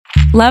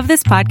Love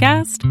this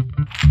podcast?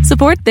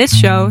 Support this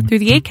show through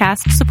the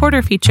Acast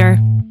supporter feature.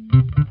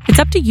 It's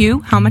up to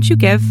you how much you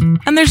give,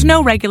 and there's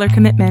no regular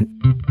commitment.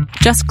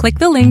 Just click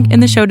the link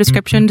in the show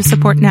description to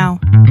support now.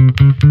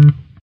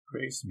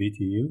 Grace be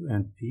to you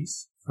and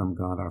peace from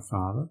God our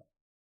Father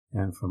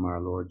and from our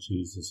Lord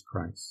Jesus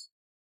Christ,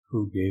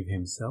 who gave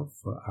himself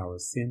for our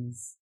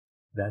sins,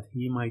 that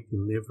he might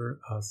deliver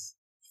us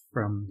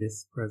from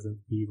this present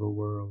evil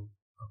world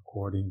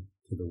according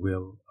to the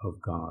will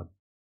of God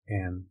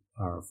and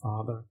our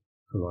Father,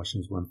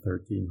 Colossians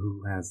 1:13,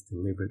 who has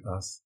delivered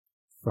us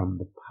from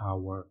the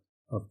power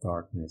of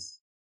darkness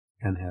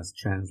and has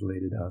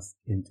translated us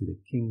into the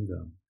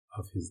kingdom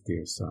of his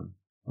dear Son.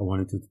 I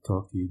wanted to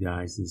talk to you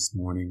guys this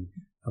morning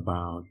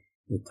about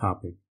the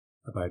topic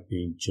about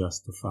being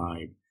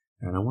justified,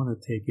 and I want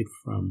to take it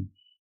from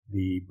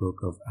the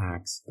book of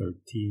Acts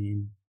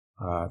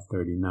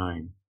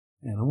 13:39,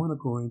 and I want to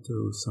go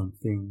into some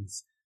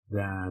things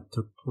that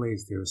took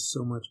place. There's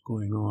so much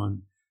going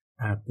on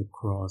at the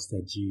cross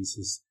that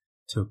Jesus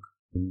took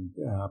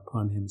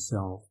upon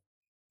himself,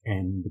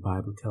 and the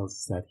Bible tells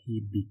us that he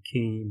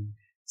became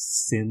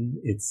sin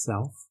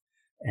itself.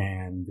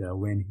 And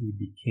when he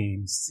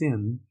became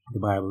sin, the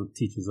Bible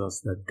teaches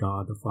us that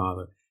God the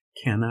Father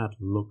cannot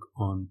look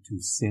on to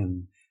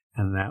sin.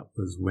 And that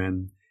was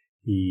when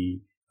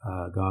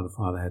God the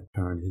Father had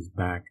turned his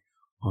back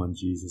on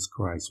Jesus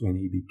Christ. When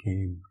he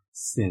became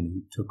sin,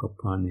 he took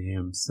upon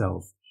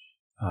himself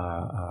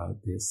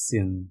the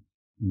sin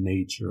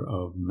nature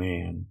of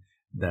man,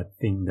 that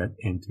thing that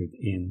entered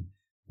in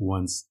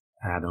once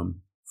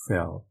Adam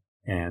fell.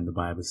 And the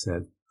Bible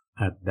said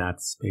at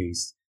that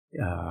space,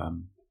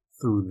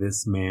 through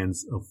this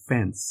man's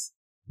offense,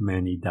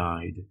 many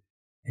died.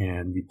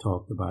 And we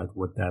talked about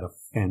what that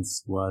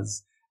offense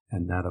was,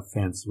 and that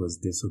offense was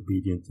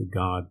disobedient to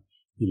God.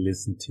 He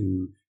listened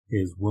to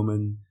his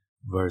woman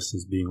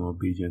versus being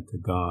obedient to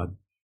God.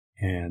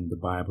 And the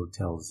Bible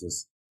tells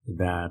us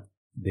that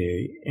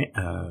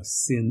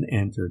sin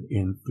entered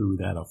in through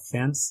that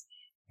offense,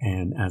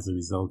 and as a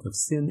result of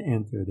sin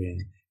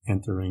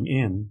entering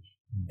in,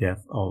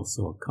 death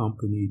also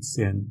accompanied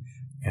sin,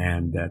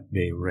 and that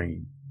they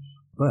reigned.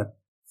 But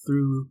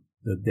through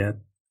the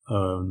death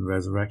and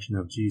resurrection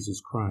of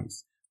Jesus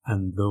Christ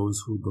and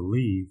those who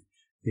believe,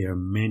 there are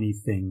many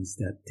things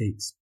that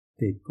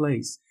take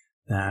place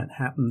that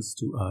happens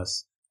to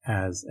us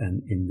as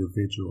an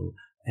individual.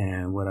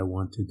 And what I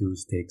want to do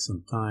is take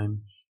some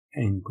time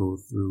and go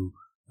through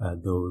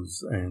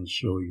those and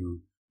show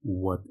you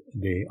what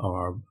they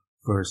are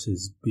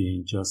versus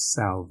being just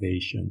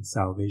salvation.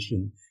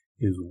 Salvation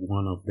is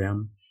one of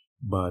them,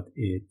 but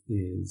it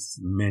is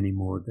many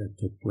more that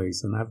took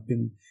place. And I've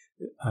been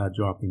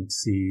dropping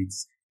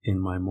seeds in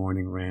my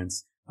morning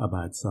rants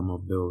about some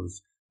of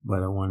those,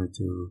 but I wanted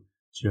to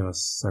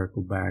just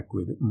circle back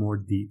with more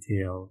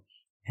detail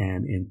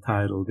and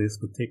entitle this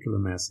particular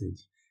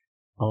message,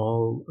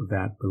 All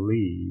That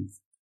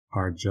Believe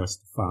Are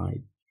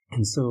Justified.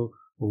 And so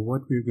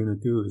what we're going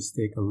to do is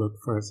take a look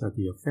first at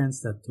the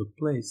offense that took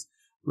place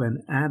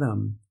when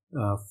Adam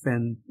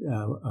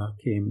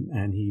came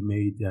and he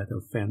made that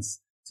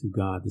offense to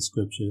God. The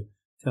scripture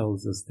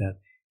tells us that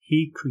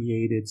he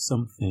created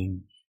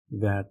something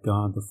that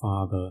God the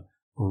Father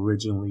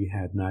originally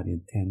had not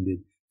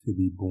intended to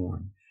be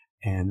born,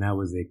 and that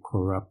was a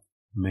corrupt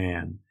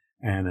man.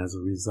 And as a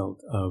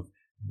result of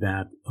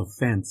that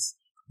offense,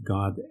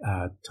 God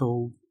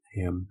told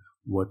him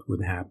what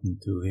would happen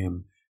to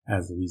him.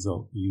 As a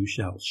result, you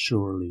shall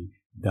surely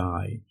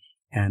die.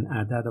 And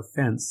at that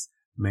offense,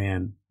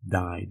 man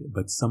died,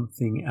 but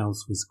something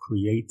else was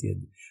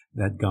created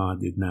that God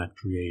did not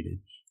create it.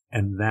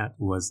 And that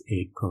was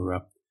a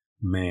corrupt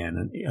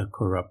man, a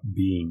corrupt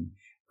being.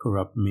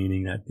 Corrupt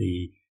meaning that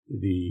the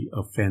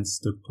offense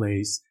took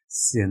place,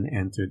 sin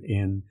entered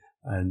in,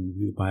 and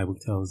the Bible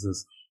tells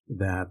us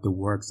that the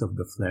works of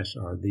the flesh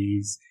are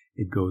these.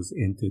 It goes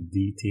into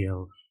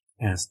detail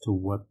as to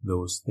what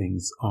those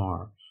things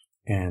are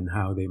and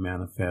how they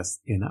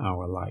manifest in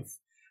our life.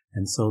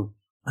 And so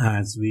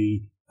as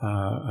we're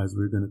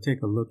going to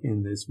take a look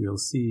in this, we'll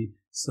see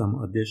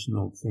some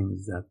additional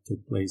things that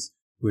took place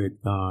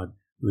with God,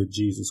 with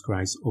Jesus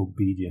Christ's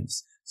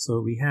obedience.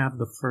 So we have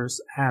the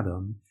first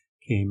Adam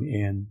came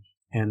in,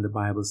 and the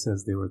Bible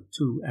says there were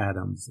two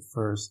Adams, the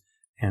first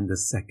and the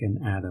second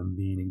Adam,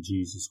 meaning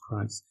Jesus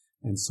Christ.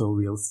 And so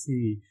we'll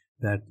see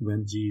that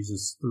when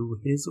Jesus,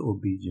 through his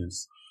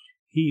obedience,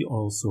 he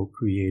also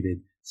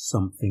created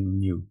something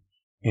new.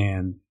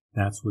 And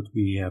that's what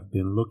we have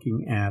been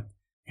looking at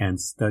and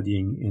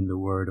studying in the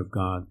Word of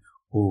God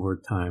over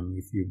time,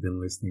 if you've been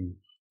listening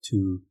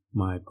to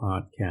my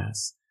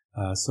podcast.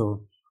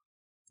 So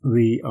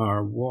we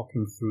are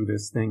walking through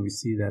this thing. We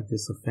see that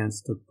this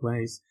offense took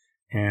place,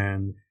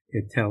 and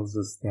it tells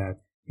us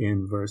that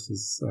in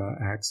verses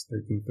Acts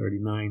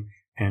 13:39,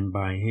 and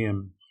by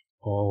him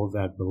all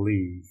that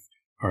believe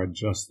are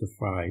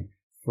justified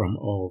from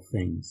all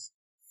things,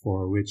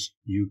 for which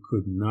you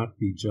could not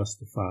be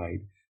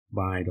justified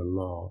by the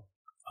law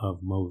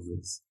of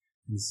Moses.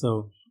 And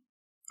so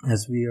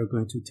as we are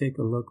going to take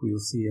a look, we'll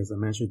see, as I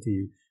mentioned to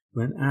you,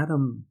 when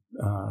Adam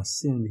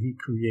sinned, he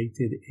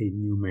created a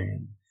new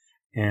man.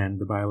 And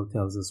the Bible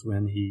tells us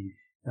when he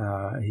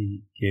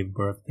gave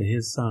birth to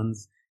his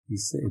sons,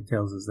 it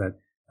tells us that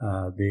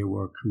they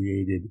were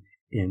created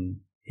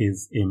in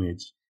his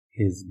image,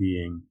 his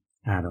being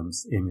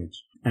Adam's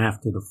image,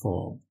 after the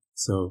fall.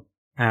 So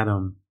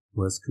Adam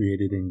was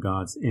created in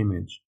God's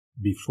image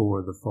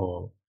before the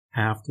fall.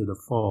 After the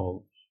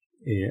fall,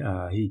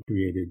 he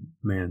created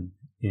men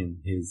in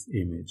his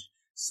image.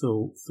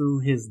 So through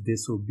his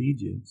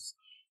disobedience,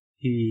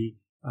 he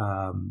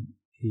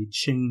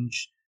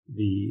changed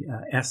the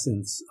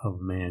essence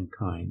of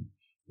mankind.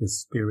 The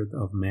spirit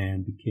of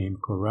man became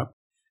corrupt,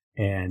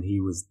 and he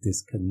was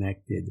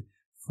disconnected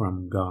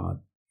from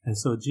God. And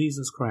so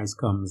Jesus Christ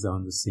comes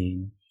on the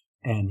scene,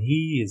 and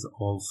he is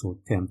also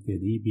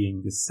tempted, he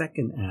being the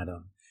second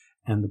Adam.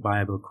 And the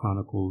Bible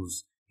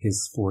chronicles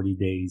his 40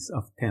 days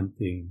of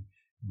tempting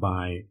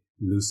by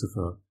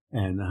Lucifer,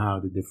 and how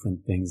the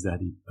different things that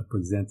he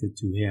presented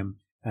to him.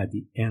 At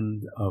the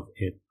end of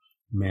it,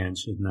 man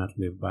should not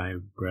live by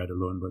bread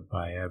alone, but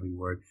by every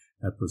word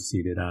that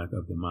proceeded out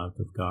of the mouth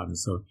of God. And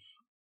so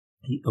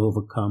he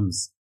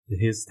overcomes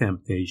his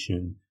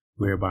temptation,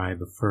 whereby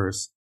the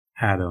first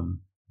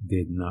Adam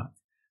did not.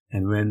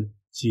 And when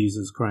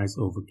Jesus Christ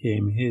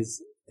overcame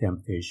his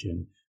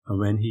temptation, and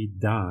when he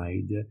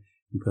died,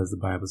 because the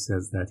Bible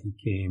says that he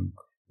came,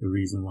 the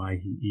reason why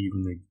he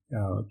even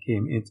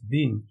came into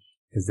being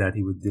is that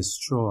he would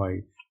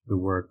destroy the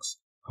works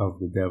of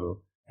the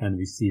devil. And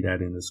we see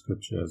that in the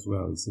scripture as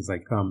well. He says, I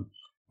come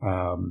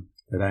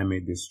that I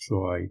may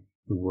destroy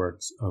the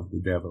works of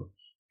the devil.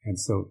 And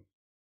so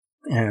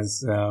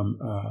as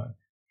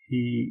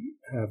he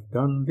have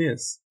done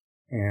this,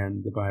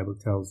 and the Bible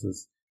tells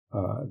us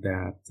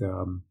that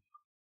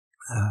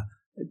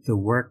the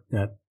work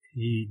that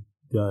he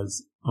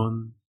does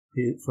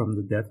from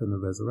the death and the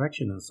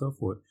resurrection and so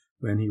forth,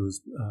 when he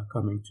was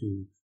coming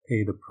to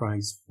pay the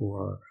price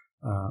for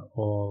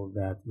all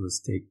that was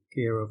taken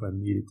care of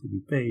and needed to be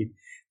paid,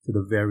 to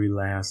the very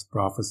last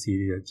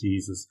prophecy that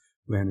Jesus,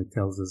 when it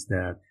tells us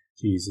that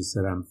Jesus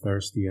said, I'm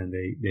thirsty, and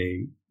they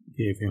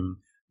gave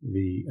him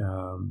the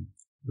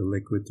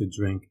liquid to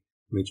drink,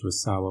 which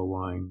was sour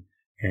wine,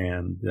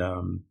 and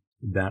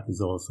that is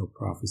also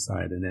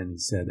prophesied. And then he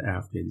said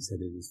after it, he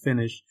said it is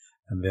finished,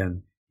 and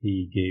then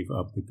he gave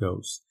up the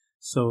ghost.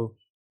 So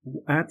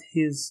as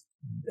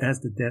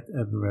the death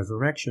and the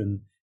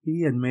resurrection,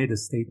 he had made a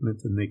statement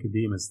to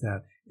Nicodemus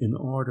that in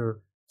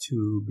order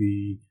to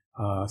be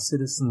a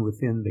citizen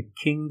within the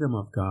kingdom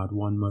of God,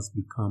 one must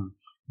become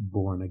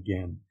born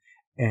again.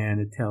 And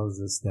it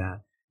tells us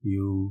that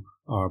you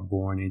are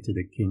born into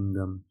the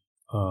kingdom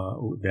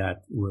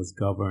that was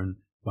governed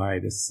by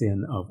the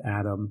sin of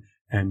Adam,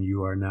 and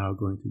you are now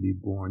going to be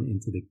born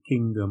into the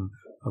kingdom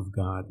of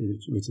God,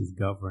 which is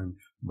governed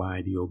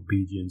by the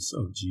obedience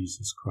of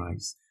Jesus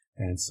Christ.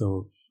 And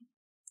so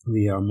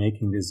we are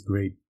making this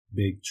great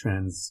big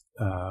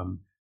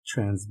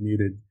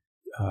transmuted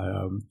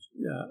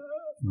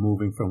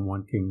moving from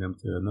one kingdom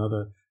to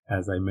another,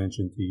 as I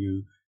mentioned to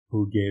you,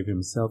 who gave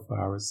himself for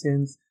our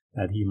sins,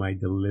 that he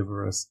might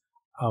deliver us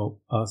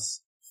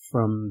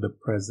from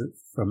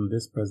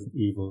this present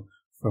evil,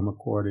 from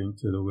according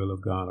to the will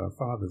of God our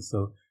Father.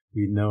 So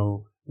we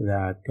know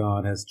that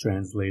God has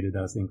translated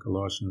us in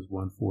Colossians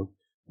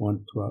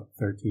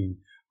 1:13,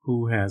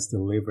 who has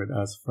delivered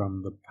us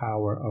from the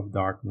power of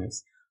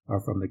darkness, or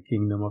from the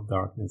kingdom of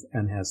darkness,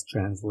 and has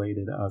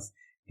translated us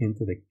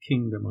into the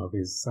kingdom of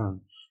his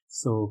Son.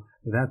 So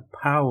that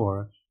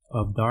power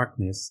of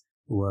darkness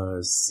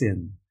was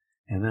sin.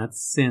 And that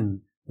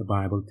sin, the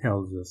Bible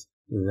tells us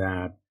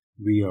that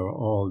we are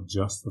all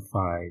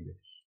justified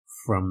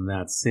from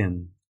that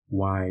sin.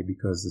 Why?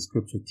 Because the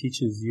scripture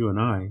teaches you and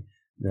I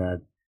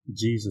that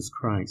Jesus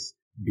Christ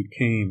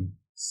became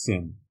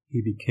sin. He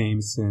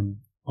became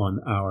sin on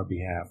our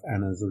behalf.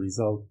 And as a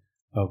result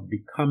of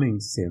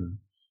becoming sin,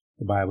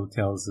 the Bible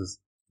tells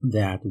us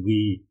that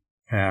we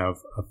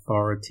have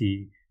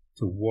authority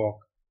to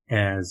walk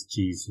as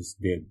Jesus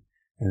did.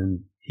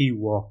 And he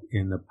walked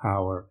in the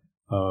power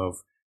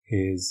of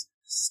his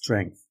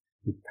strength,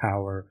 the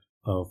power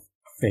of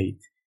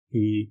faith.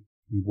 He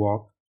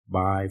walked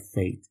by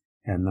faith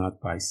and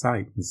not by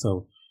sight. And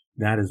so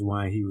that is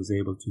why he was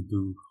able to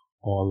do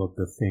all of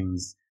the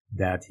things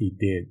that he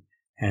did.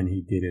 And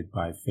he did it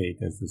by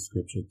faith, as the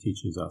scripture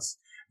teaches us.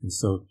 And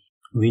so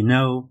we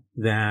know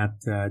that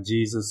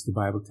Jesus, the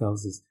Bible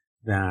tells us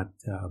that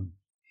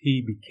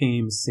he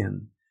became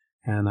sin.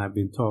 And I've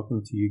been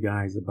talking to you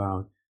guys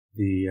about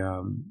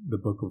the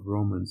book of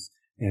Romans.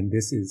 And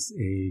this is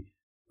a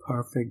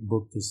perfect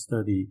book to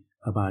study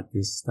about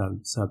this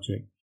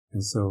subject.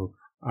 And so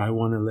I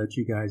want to let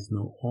you guys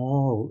know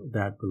all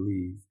that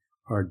believe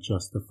are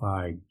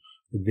justified.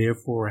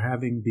 Therefore,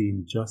 having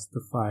been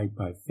justified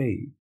by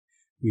faith,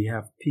 we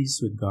have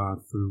peace with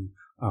God through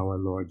our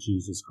Lord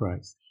Jesus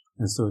Christ.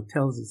 And so it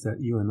tells us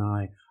that you and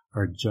I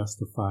are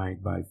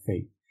justified by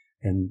faith.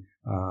 And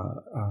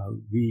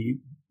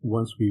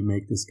once we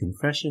make this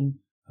confession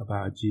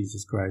about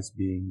Jesus Christ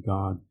being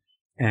God,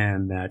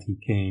 and that he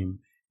came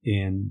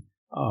in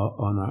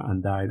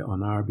and died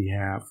on our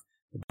behalf,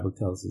 the Bible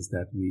tells us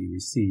that we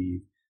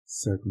receive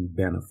certain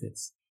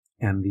benefits.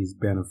 And these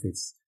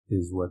benefits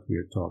is what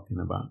we're talking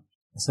about.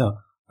 So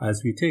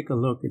as we take a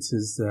look, it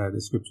says,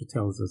 the scripture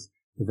tells us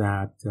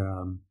that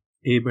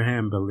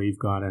Abraham believed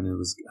God and it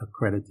was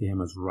accredited to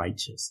him as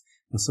righteous.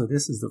 And so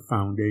this is the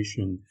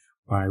foundation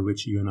by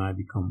which you and I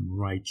become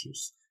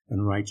righteous.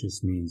 And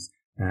righteous means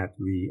that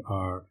we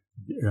are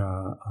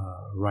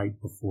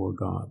right before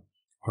God,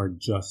 are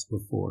just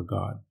before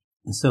God.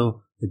 And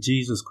so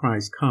Jesus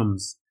Christ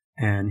comes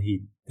and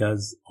he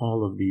does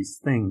all of these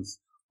things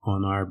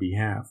on our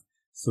behalf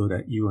so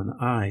that you and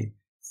I,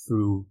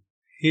 through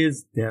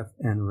his death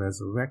and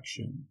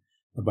resurrection,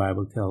 the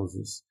Bible tells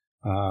us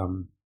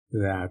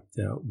that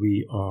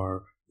we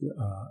are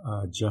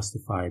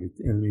justified.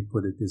 And let me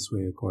put it this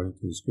way, according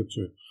to the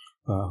scripture,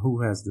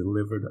 who has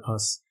delivered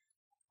us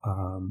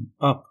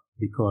up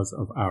because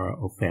of our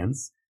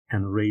offense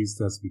and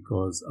raised us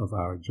because of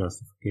our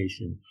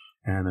justification.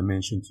 And I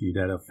mentioned to you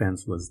that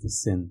offense was the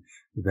sin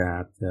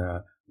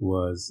that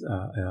was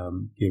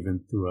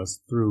given to us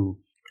through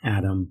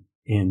Adam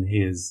in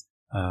his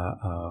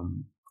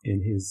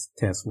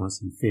test once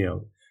he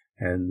failed.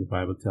 And the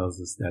Bible tells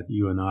us that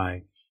you and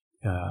I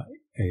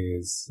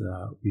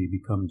we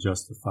become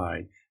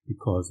justified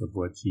because of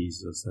what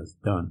Jesus has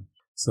done.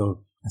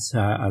 So as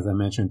I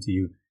mentioned to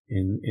you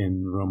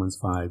in Romans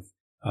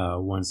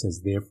 5:1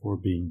 says, therefore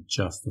being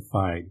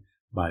justified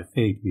by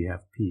faith, we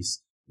have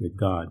peace with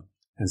God.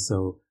 And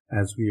so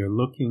as we are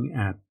looking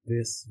at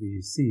this,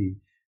 we see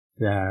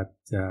that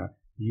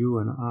you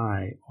and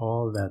I,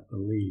 all that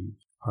believe,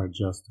 are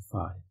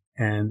justified.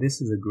 And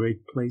this is a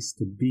great place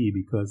to be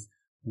because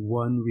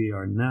one, we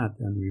are not,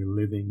 and we are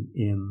living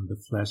in the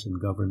flesh and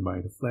governed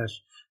by the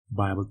flesh. The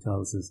Bible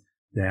tells us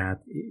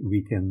that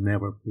we can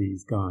never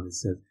please God. It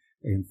says,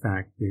 in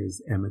fact, there's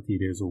enmity,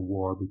 there's a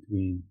war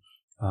between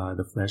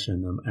the flesh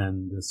and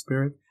the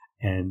spirit,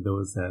 and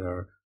those that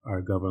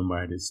are governed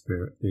by the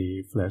spirit,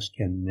 the flesh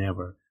can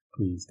never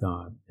please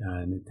God.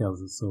 And it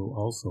tells us so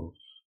also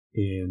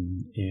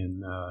in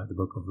the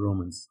book of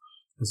Romans.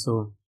 And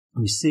so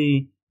we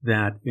see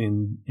that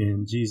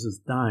in Jesus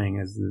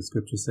dying, as the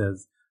scripture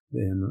says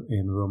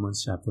in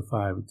Romans chapter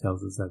 5, it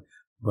tells us that,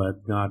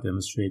 but God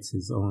demonstrates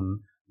his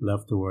own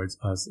love towards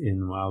us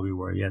in while we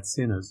were yet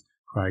sinners,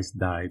 Christ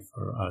died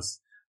for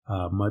us.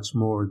 Much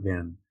more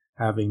than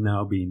having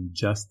now been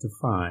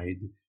justified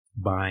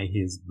by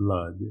his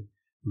blood,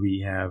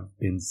 we have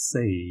been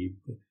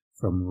saved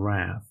from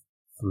wrath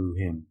through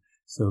him.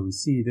 So we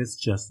see this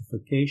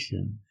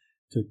justification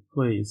took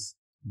place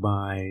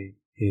by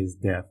his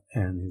death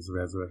and his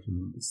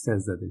resurrection. It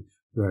says that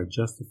we are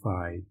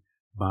justified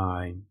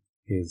by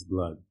his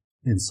blood.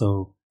 And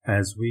so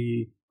as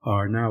we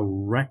are now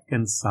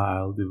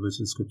reconciled, which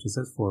the scripture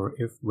says, for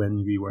if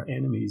when we were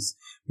enemies,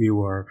 we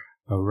were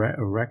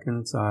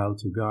reconciled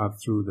to God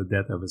through the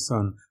death of his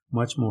son,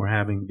 much more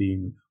having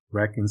been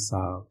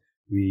reconciled,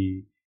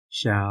 we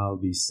shall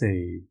be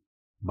saved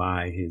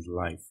by his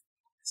life.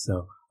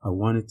 So I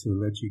wanted to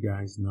let you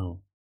guys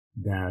know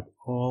that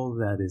all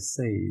that is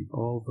saved,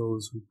 all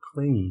those who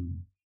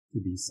claim to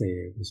be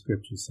saved, the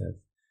scripture says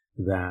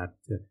that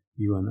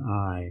you and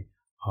I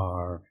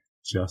are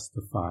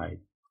justified.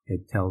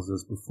 It tells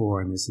us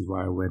before, and this is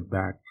why I went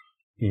back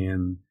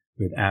in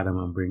with Adam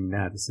and bring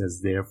that. It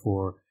says,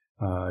 therefore,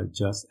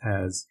 just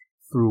as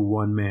through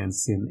one man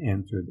sin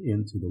entered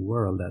into the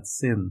world, that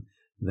sin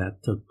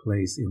that took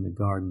place in the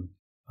Garden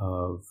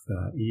of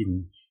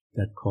Eden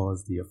that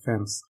caused the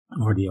offense,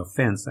 or the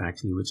offense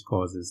actually, which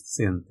causes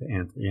sin to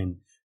enter in,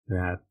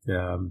 that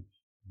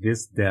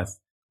this death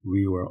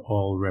we were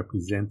all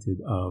represented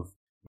of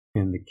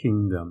in the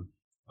kingdom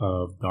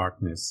of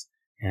darkness.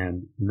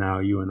 And now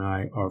you and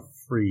I are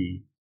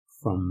free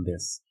from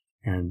this.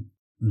 And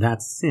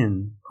that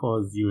sin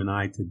caused you and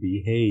I to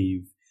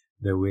behave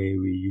the way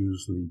we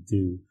usually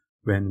do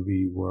when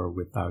we were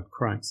without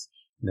Christ.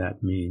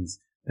 That means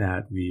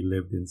that we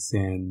lived in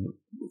sin,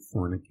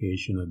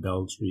 fornication,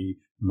 adultery,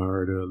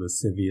 murder,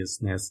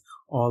 lasciviousness,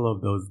 all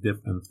of those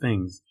different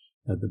things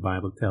that the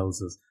Bible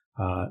tells us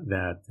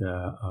that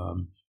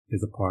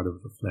is a part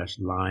of the flesh.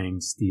 Lying,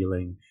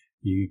 stealing,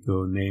 you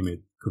go name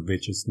it,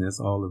 covetousness,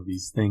 all of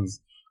these things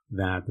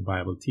that the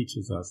Bible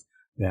teaches us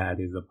that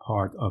is a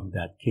part of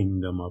that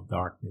kingdom of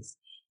darkness.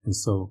 And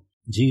so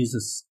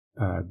Jesus'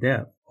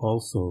 death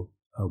also,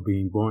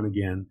 being born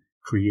again,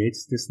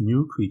 creates this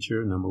new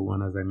creature. Number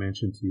one, as I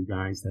mentioned to you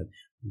guys, that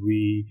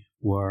we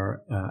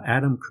were,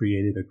 Adam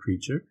created a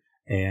creature,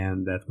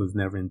 and that was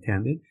never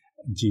intended.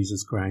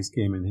 Jesus Christ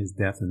came in his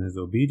death and his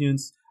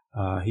obedience.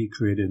 He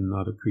created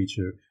another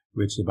creature,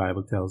 which the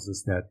Bible tells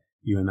us that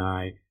you and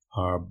I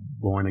are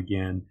born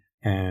again,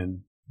 and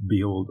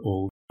behold,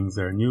 old things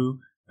are new.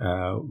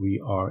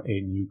 We are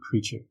a new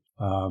creature.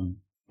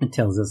 It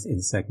tells us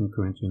in 2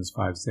 Corinthians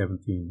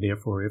 5:17,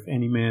 therefore, if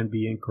any man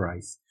be in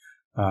Christ,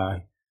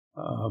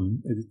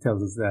 it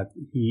tells us that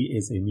he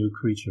is a new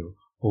creature.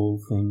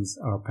 Old things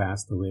are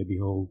passed away.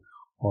 Behold,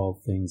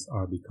 all things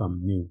are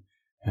become new.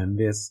 And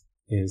this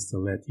is to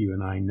let you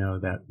and I know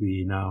that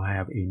we now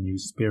have a new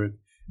spirit.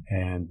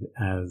 And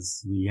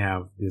as we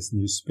have this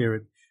new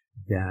spirit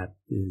that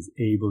is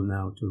able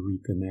now to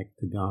reconnect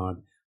to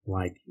God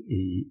like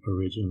he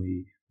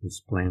originally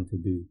was planned to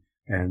do.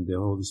 And the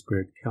Holy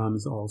Spirit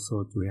comes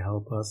also to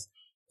help us,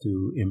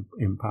 to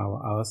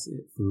empower us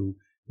through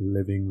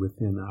living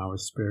within our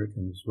spirit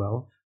as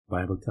well. The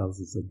Bible tells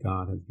us that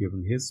God has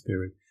given his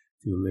spirit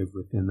to live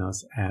within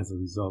us as a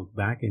result.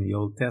 Back in the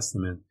Old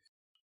Testament,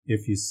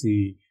 if you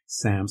see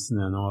Samson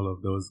and all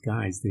of those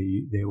guys,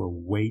 they were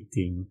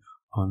waiting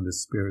on the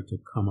Spirit to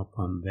come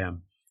upon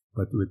them.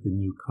 But with the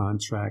new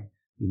contract,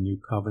 the new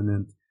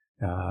covenant,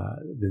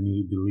 the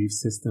new belief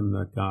system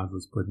that God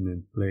was putting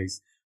in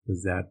place,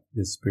 was that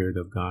the Spirit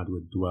of God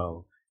would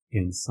dwell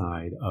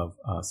inside of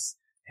us,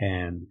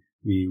 and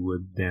we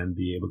would then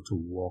be able to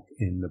walk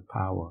in the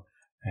power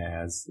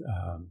as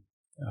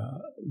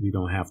we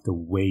don't have to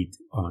wait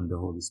on the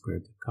Holy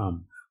Spirit to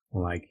come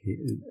like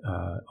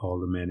all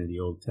the men in the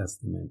Old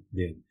Testament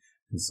did.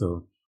 And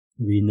so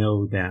we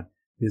know that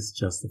this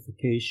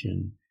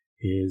justification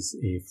is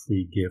a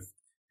free gift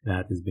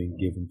that is being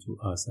given to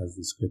us, as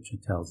the scripture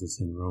tells us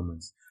in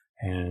Romans.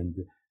 And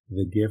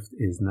the gift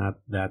is not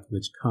that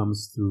which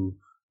comes through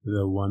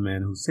the one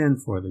man who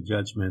sinned, for the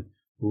judgment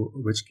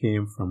which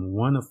came from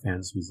one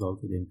offense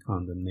resulted in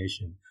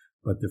condemnation,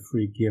 but the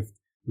free gift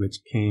which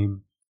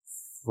came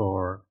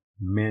for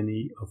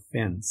many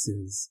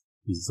offenses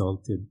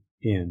resulted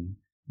in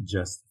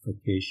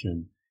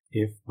justification.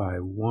 If by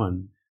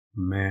one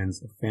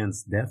man's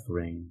offense death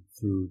reigned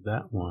through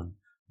that one,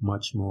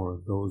 much more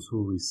those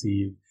who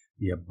receive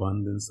the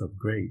abundance of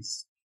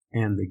grace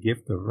and the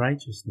gift of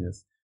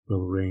righteousness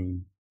will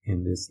reign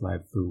in this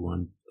life through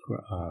one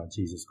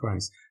Jesus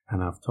Christ.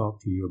 And I've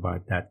talked to you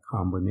about that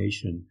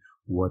combination,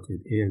 what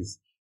it is.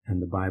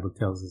 And the Bible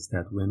tells us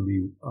that when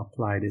we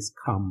apply this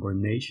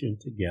combination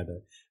together,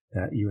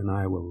 that you and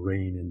I will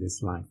reign in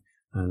this life.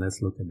 And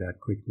let's look at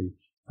that quickly.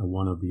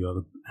 One of the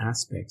other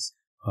aspects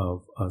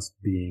of us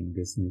being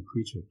this new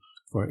creature.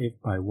 For if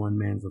by one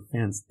man's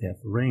offense death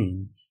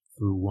reigned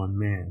through one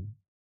man,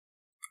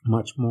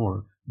 much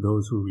more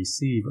those who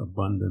receive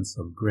abundance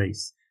of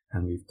grace.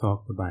 And we've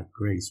talked about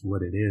grace,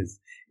 what it is.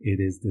 It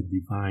is the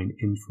divine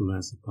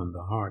influence upon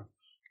the heart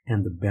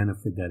and the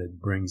benefit that it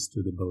brings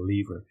to the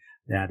believer.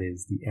 That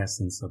is the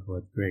essence of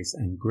what grace.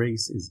 And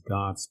grace is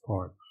God's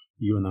part.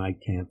 You and I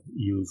can't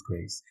use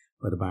grace,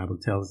 but the Bible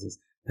tells us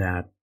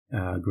that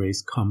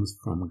grace comes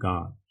from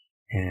God,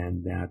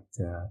 and that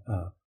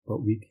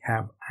but we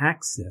have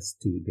access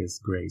to this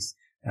grace.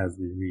 As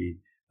we read,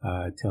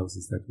 it tells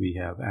us that we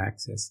have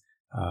access,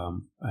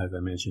 as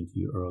I mentioned to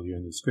you earlier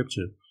in the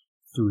scripture,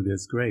 through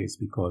this grace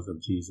because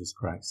of Jesus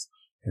Christ.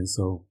 And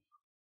so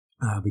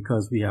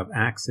because we have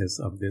access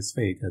of this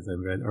faith, as I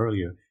read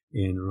earlier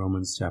in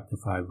Romans chapter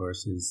 5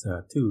 verses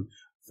 2,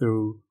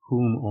 through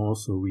whom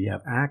also we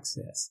have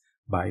access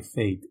by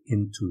faith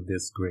into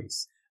this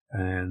grace.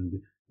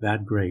 And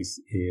that grace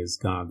is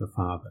God the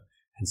Father.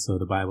 And so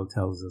the Bible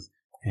tells us,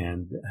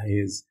 and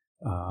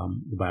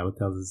the Bible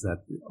tells us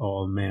that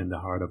all men, the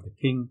heart of the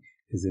king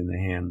is in the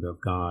hand of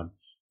God.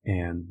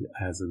 And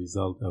as a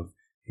result of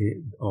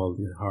all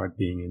the heart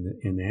being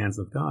in the hands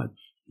of God,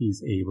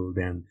 he's able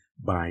then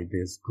by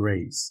this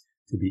grace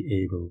to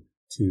be able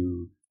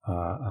to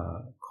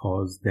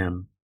cause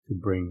them to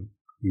bring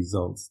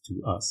results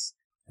to us.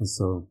 And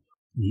so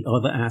the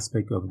other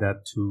aspect of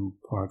that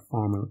two-part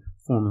formula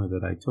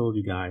that I told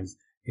you guys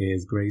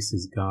is grace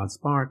is God's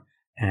part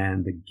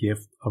and the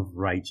gift of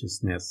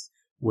righteousness.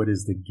 What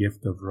is the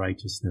gift of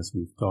righteousness?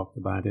 We've talked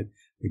about it.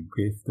 The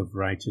gift of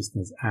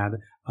righteousness.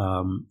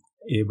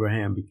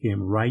 Abraham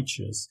became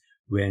righteous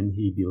when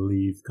he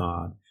believed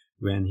God,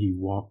 when he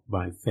walked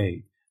by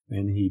faith,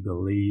 when he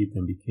believed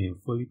and became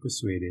fully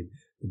persuaded.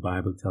 The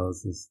Bible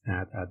tells us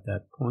that at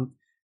that point,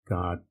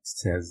 God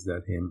says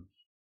that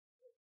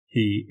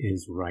he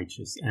is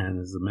righteous. And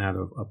as a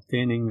matter of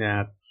obtaining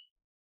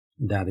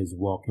that is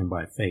walking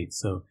by faith.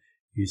 So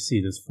you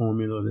see this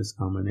formula, this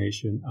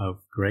combination of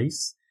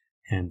grace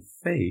and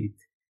faith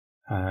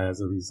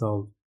as a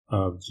result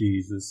of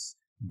Jesus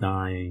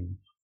dying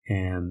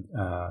and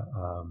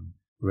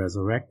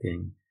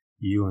resurrecting.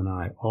 You and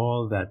I,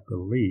 all that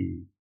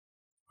believe,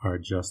 are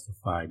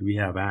justified. We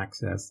have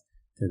access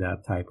to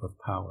that type of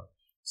power.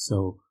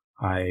 So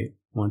I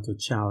want to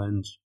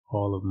challenge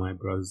all of my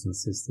brothers and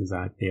sisters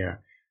out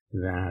there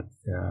that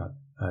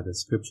the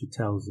scripture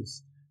tells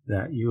us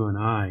that you and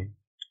I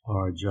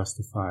are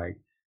justified.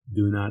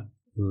 Do not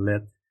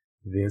let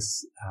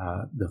this,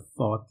 the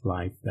thought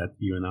life that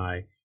you and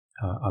I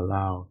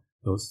allow,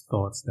 those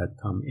thoughts that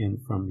come in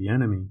from the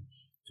enemy,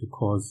 to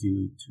cause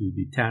you to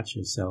detach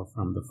yourself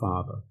from the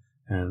Father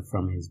and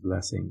from his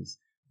blessings.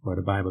 For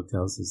the Bible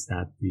tells us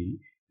that the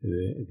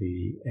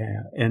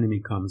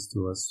enemy comes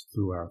to us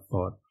through our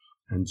thought,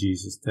 and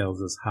Jesus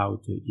tells us how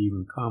to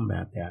even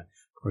combat that.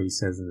 For he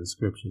says in the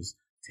scriptures,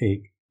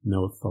 take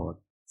no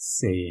thought,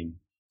 saying.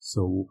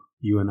 So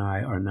you and I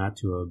are not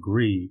to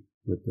agree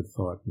with the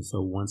thought. And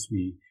so once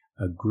we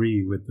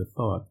agree with the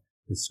thought,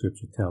 the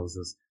scripture tells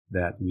us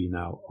that we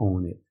now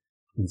own it.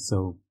 And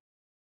so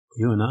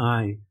you and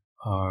I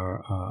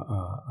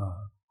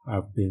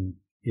have been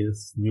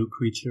his new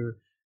creature.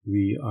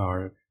 We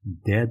are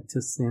dead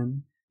to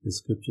sin, the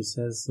scripture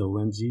says. So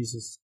when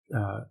Jesus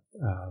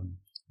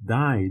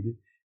died,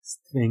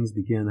 things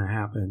began to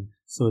happen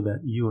so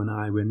that you and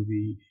I, when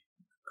we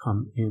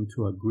come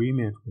into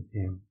agreement with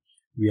him,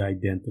 we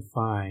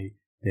identify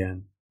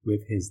then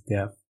with his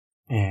death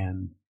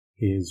and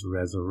his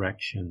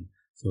resurrection.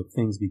 So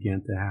things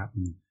began to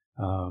happen.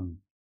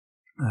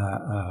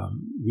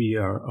 We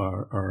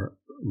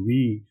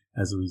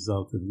as a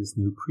result of this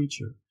new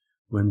creature,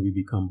 when we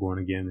become born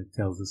again, it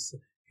tells us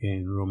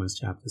in Romans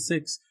chapter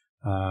 6,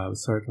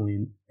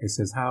 certainly it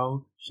says,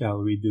 how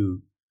shall we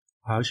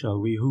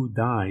who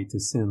die to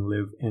sin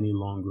live any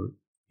longer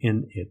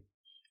in it?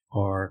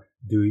 Or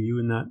do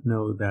you not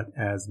know that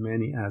as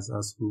many as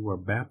us who were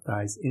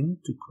baptized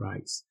into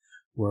Christ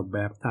were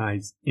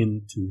baptized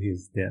into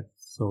his death?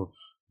 So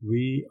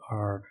we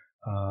are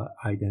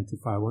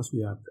identified, once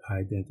we have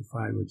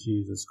identified with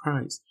Jesus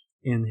Christ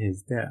in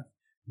his death,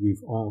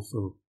 we've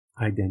also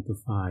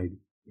identified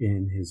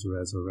in his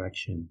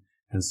resurrection.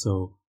 And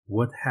so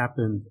what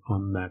happened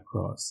on that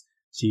cross?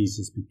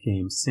 Jesus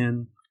became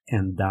sin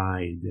and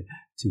died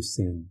to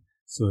sin,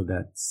 so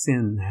that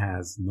sin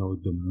has no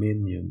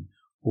dominion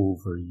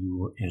over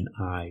you and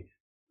I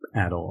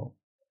at all,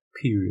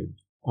 period,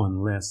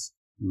 unless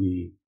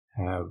we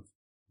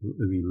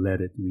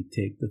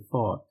take the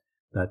thought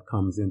that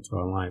comes into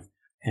our life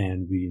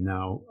and we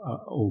now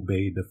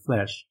obey the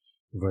flesh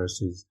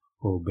versus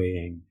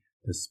obeying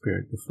the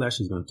spirit. The flesh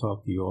is going to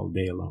talk to you all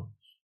day long.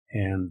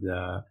 And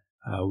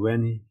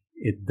when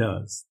it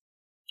does,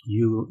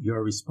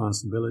 your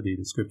responsibility,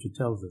 the scripture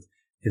tells us,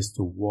 is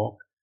to walk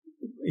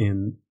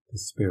in the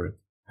spirit.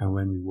 And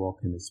when we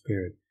walk in the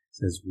spirit, it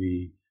says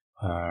we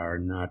are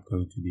not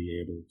going to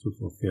be able to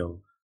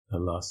fulfill the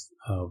lust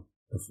of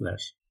the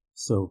flesh.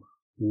 So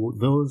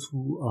those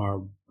who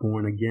are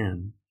born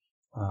again,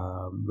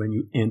 when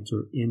you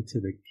enter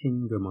into the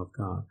kingdom of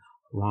God,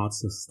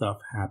 lots of stuff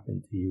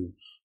happen to you.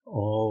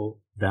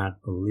 All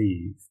that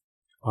believe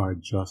are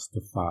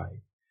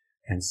justified.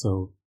 And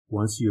so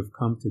once you have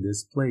come to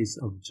this place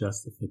of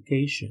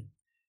justification,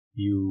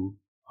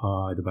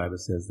 the Bible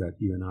says that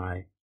you and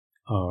I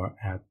are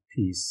at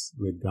peace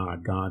with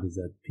God. God is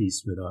at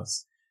peace with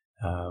us.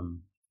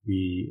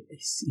 He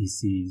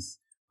sees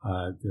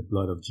the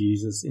blood of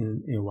Jesus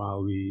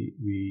while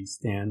we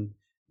stand,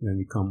 when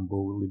we come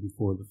boldly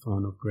before the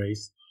throne of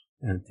grace,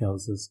 and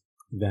tells us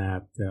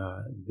that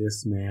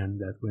this man,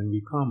 that when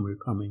we come, we're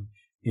coming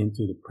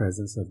into the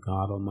presence of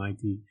God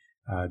Almighty,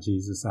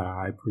 Jesus,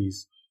 our high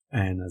priest,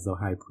 and as a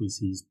high priest,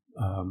 he's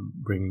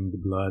bringing the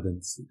blood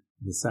and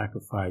the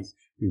sacrifice,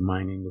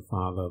 reminding the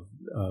Father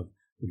of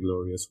the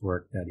glorious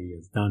work that he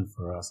has done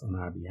for us on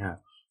our behalf.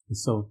 And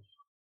so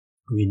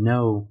we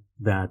know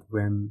that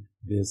when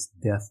this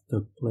death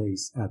took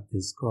place at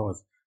this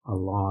cross, a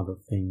lot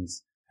of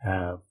things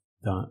have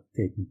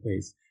taken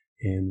place.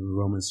 In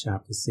Romans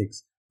chapter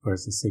 6,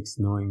 verses 6,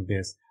 knowing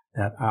this,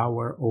 that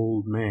our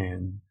old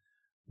man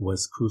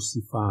was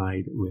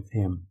crucified with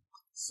him.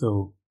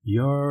 So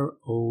your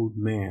old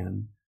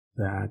man,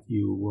 that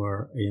you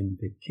were in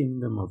the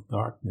kingdom of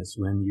darkness,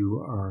 when you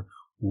are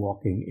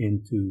walking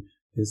into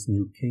this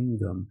new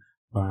kingdom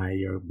by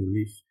your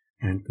belief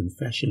and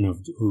confession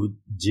of who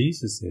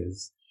Jesus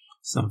is,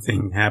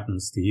 something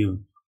happens to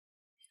you.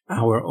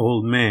 Our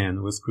old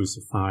man was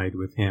crucified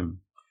with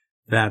him,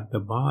 that the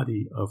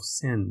body of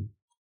sin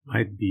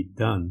might be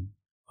done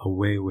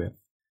away with,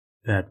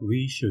 that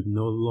we should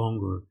no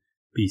longer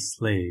be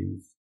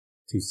slaves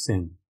to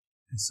sin.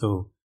 And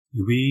so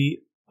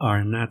we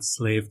are not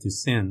slave to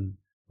sin,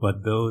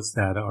 but those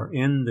that are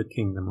in the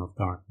kingdom of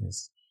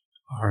darkness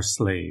are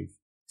slave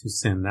to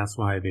sin. That's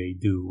why they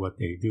do what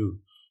they do.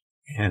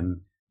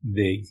 And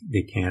they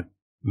can't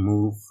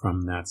move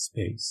from that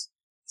space.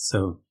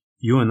 So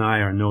you and I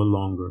are no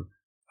longer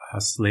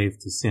a slave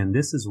to sin.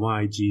 This is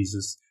why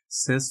Jesus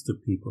says to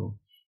people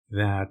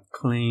that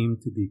claim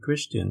to be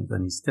Christians,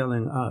 and he's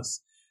telling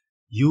us,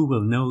 you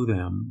will know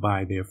them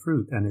by their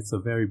fruit. And it's a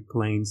very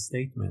plain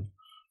statement.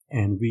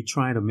 And we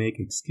try to make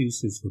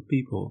excuses for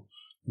people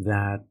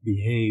that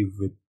behave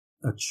with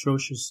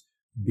atrocious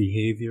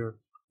behavior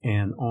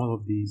and all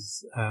of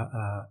these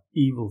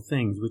evil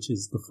things, which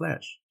is the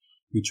flesh.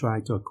 We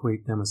try to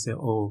equate them and say,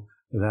 oh,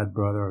 that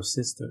brother or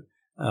sister.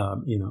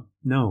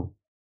 No,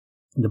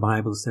 the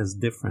Bible says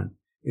different.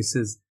 It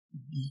says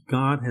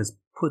God has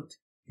put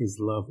his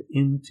love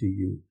into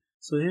you.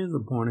 So here's a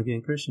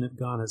born-again Christian. If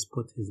God has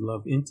put his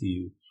love into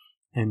you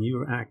and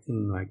you're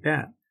acting like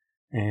that,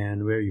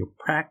 and where you're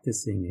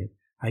practicing it,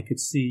 I could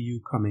see you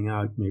coming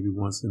out maybe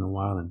once in a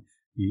while, and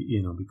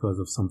because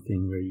of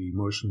something where you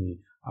emotionally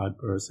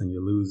outburst and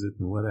you lose it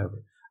and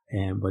whatever.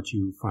 But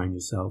you find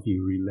yourself,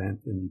 you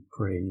relent and you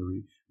pray and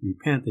you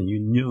repent, and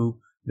you knew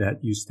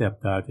that you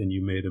stepped out and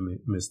you made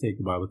a mistake.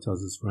 The Bible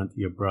tells us, run to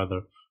your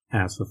brother,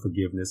 ask for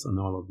forgiveness, and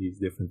all of these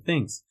different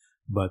things.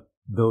 But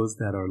those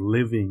that are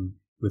living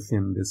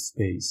within this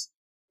space,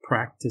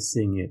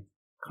 practicing it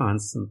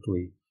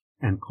constantly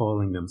and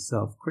calling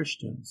themselves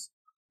Christians,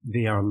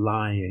 they are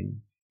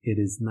lying. It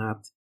is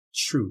not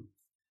truth.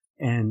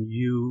 and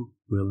you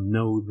will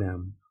know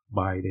them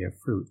by their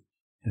fruit.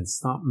 And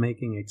stop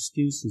making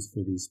excuses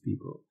for these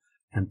people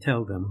and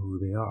tell them who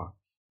they are.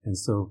 And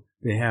so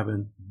they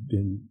haven't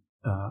been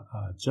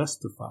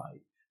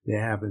justified. They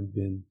haven't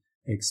been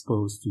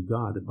exposed to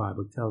God. The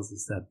Bible tells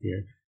us that there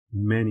are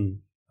many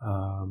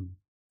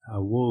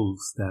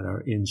wolves that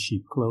are in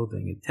sheep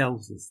clothing. It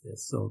tells us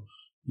this. So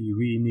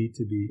we need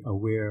to be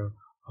aware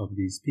of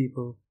these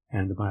people.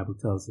 And the Bible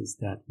tells us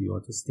that we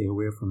ought to stay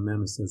away from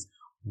them. It says,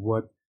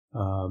 what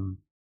does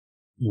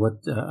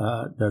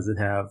it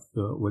have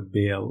with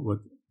Baal? What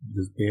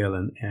does Baal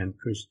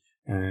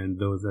and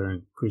those that are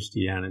in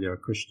Christianity or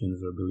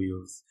Christians or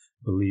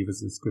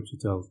believers, as Scripture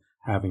tells,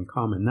 have in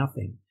common?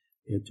 Nothing.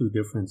 They're two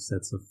different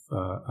sets of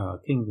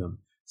kingdom.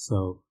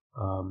 So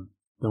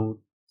don't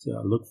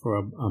look for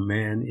a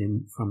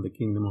man from the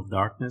kingdom of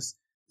darkness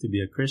to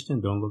be a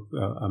Christian. Don't look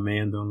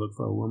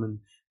for a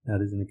woman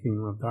that is in the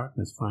kingdom of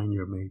darkness. Find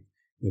your mate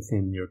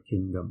within your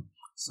kingdom.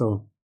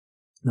 So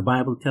the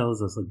Bible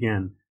tells us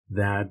again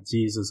that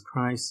Jesus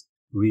Christ,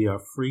 we are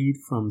freed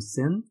from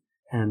sin,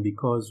 and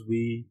because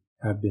we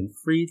have been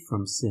freed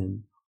from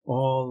sin,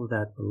 all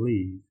that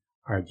believe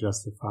are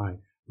justified.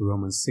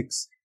 Romans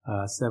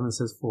 6:7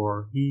 says,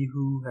 for he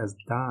who has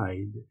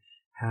died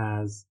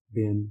has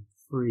been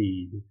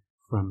freed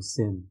from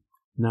sin.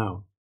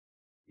 Now,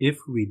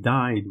 if we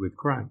died with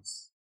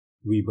Christ,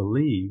 we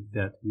believe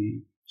that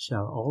we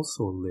shall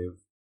also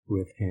live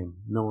with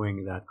him,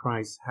 knowing that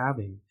Christ,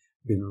 having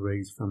been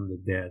raised from the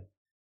dead,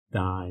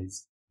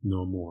 dies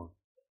no more.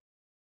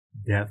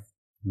 Death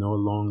no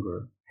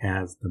longer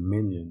has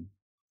dominion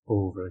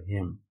over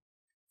him.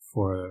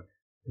 For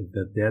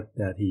the death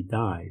that he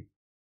died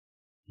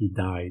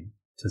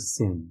to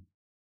sin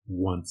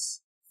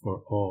once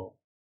for all.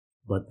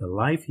 But the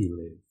life he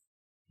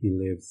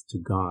lives to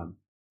God.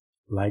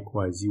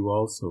 Likewise, you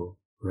also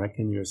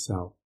reckon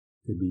yourself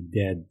to be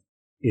dead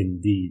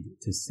indeed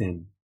to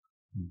sin,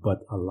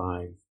 but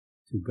alive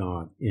to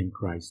God in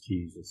Christ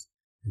Jesus.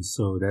 And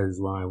so that is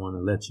why I want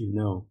to let you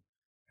know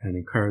and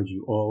encourage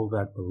you, all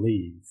that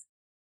believe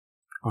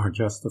are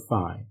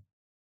justified.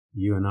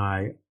 You and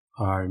I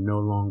are no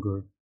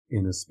longer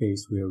in a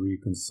space where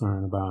we're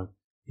concerned about,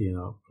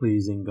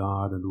 pleasing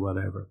God and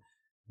whatever.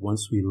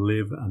 Once we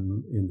live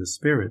in the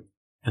Spirit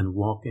and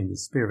walk in the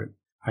Spirit,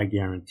 I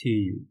guarantee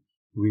you,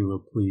 we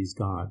will please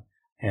God.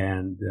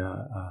 And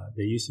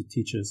they used to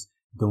teach us,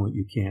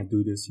 you can't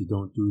do this, you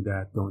don't do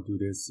that, don't do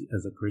this.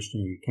 As a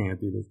Christian, you can't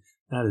do this.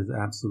 That is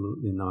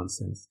absolutely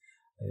nonsense.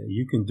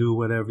 You can do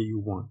whatever you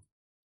want.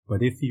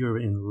 But if you're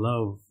in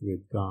love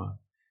with God,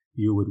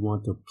 you would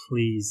want to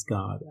please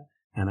God.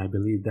 And I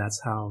believe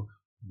that's how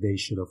they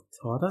should have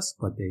taught us,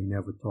 but they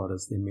never taught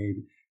us. They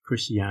made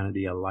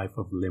Christianity a life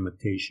of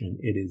limitation.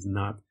 It is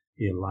not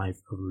a life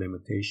of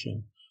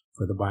limitation.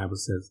 For the Bible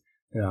says,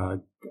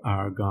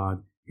 our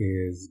God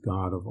is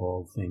God of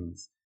all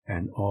things,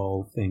 and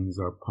all things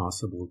are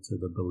possible to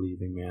the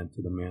believing man,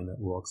 to the man that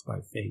walks by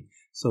faith.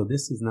 So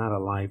this is not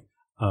a life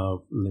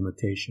of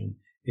limitation.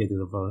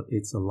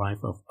 It's a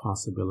life of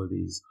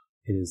possibilities.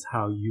 It is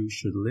how you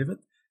should live it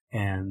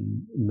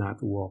and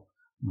not walk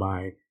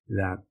by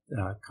that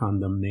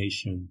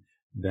condemnation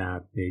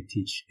that they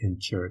teach in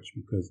church,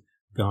 because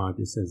God,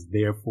 it says,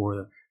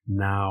 therefore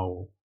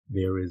now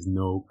there is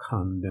no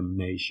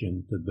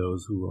condemnation to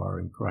those who are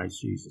in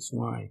Christ Jesus.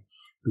 Why?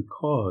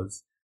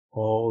 Because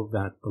all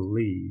that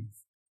believe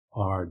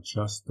are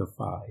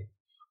justified.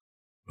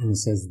 And it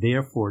says,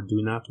 therefore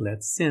do not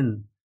let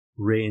sin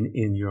reign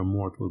in your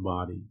mortal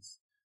bodies,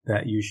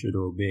 that you should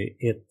obey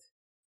it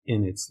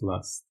in its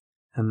lust.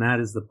 And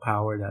that is the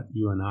power that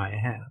you and I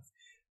have.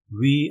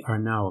 We are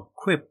now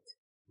equipped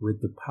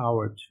with the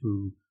power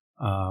to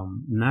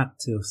not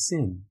to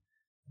sin.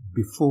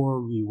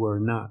 Before we were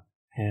not,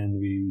 and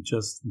we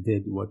just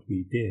did what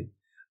we did.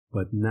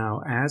 But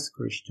now as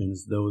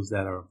Christians, those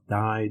that have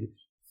died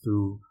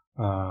through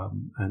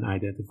and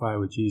identify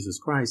with Jesus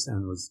Christ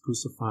and was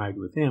crucified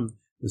with him,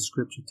 the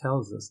scripture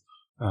tells us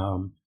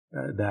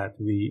that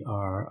we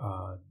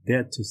are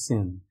dead to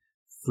sin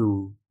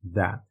through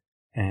that.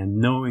 And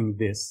knowing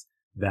this,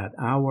 that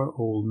our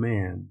old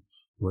man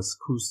was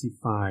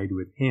crucified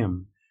with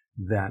him,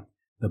 that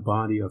the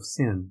body of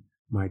sin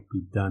might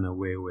be done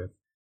away with,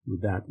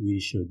 that we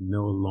should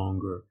no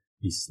longer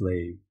be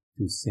slave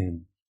to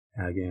sin.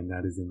 Again,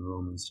 that is in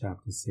Romans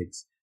chapter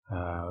 6,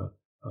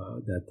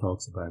 that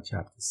talks about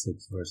chapter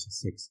 6, verse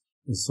 6.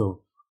 And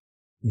so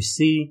we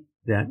see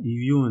that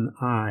you and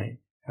I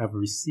have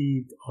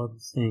received other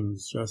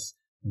things just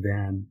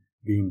than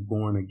being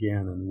born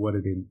again and what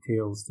it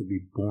entails to be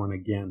born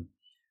again.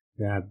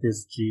 That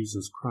this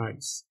Jesus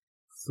Christ,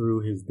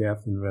 through his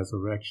death and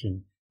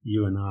resurrection,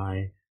 you and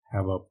I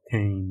have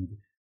obtained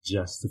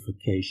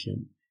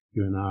justification.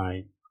 You and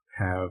I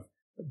have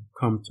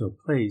come to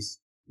a place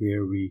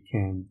where we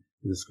can,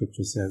 the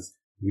scripture says,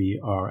 we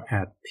are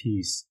at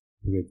peace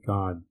with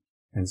God.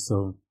 And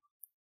so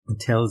it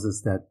tells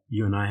us that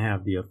you and I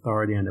have the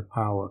authority and the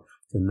power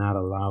to not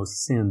allow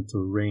sin to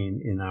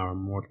reign in our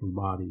mortal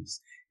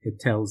bodies. It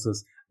tells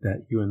us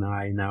that you and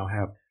I now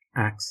have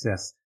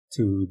access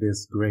to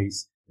this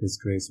grace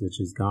which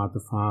is God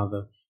the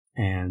Father,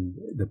 and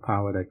the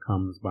power that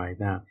comes by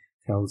that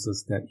tells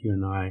us that you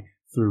and I,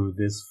 through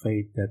this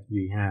faith that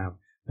we have,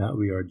 that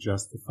we are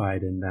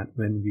justified, and that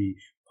when we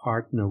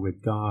partner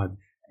with God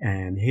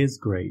and His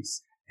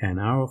grace and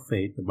our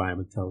faith, the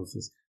Bible tells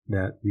us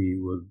that we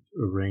will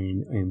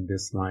reign in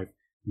this life.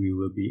 We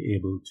will be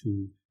able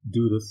to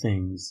do the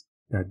things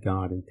that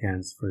God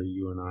intends for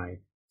you and I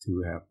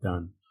to have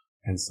done.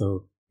 And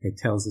so it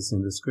tells us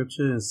in the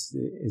scriptures,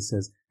 it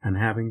says, and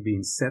having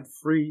been set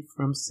free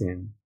from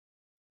sin,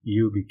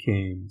 you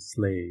became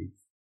slave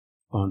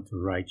unto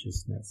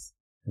righteousness.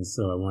 And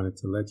so I wanted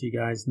to let you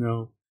guys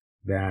know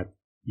that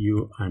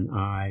you and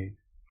I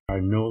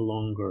are no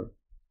longer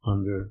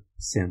under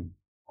sin.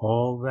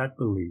 All that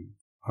believe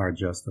are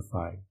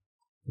justified.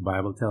 The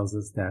Bible tells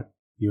us that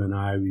you and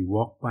I, we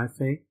walk by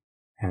faith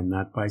and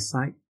not by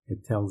sight.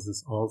 It tells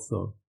us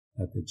also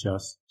that the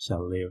just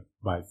shall live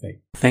by faith.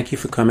 Thank you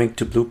for coming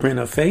to Blueprint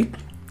of Faith.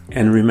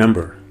 And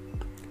remember,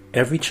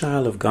 every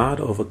child of God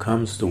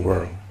overcomes the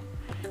world.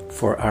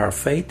 For our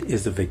faith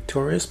is the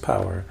victorious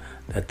power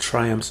that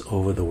triumphs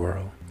over the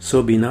world.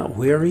 So be not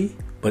weary,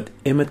 but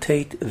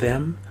imitate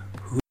them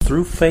who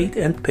through faith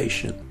and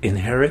patience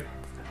inherit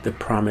the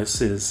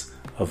promises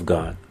of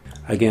God.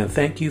 Again,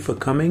 thank you for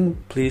coming.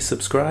 Please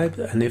subscribe,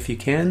 and if you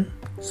can,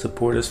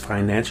 support us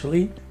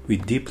financially. We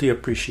deeply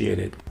appreciate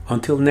it.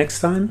 Until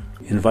next time,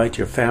 invite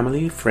your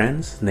family,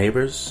 friends,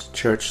 neighbors,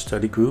 church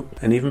study group,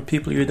 and even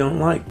people you don't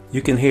like.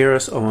 You can hear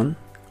us on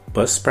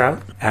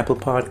Buzzsprout, Apple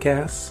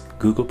Podcasts,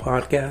 Google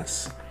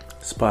Podcasts,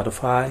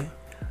 Spotify,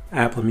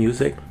 Apple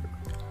Music,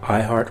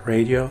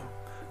 iHeartRadio,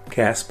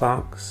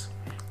 Castbox,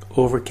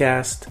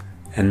 Overcast,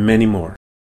 and many more.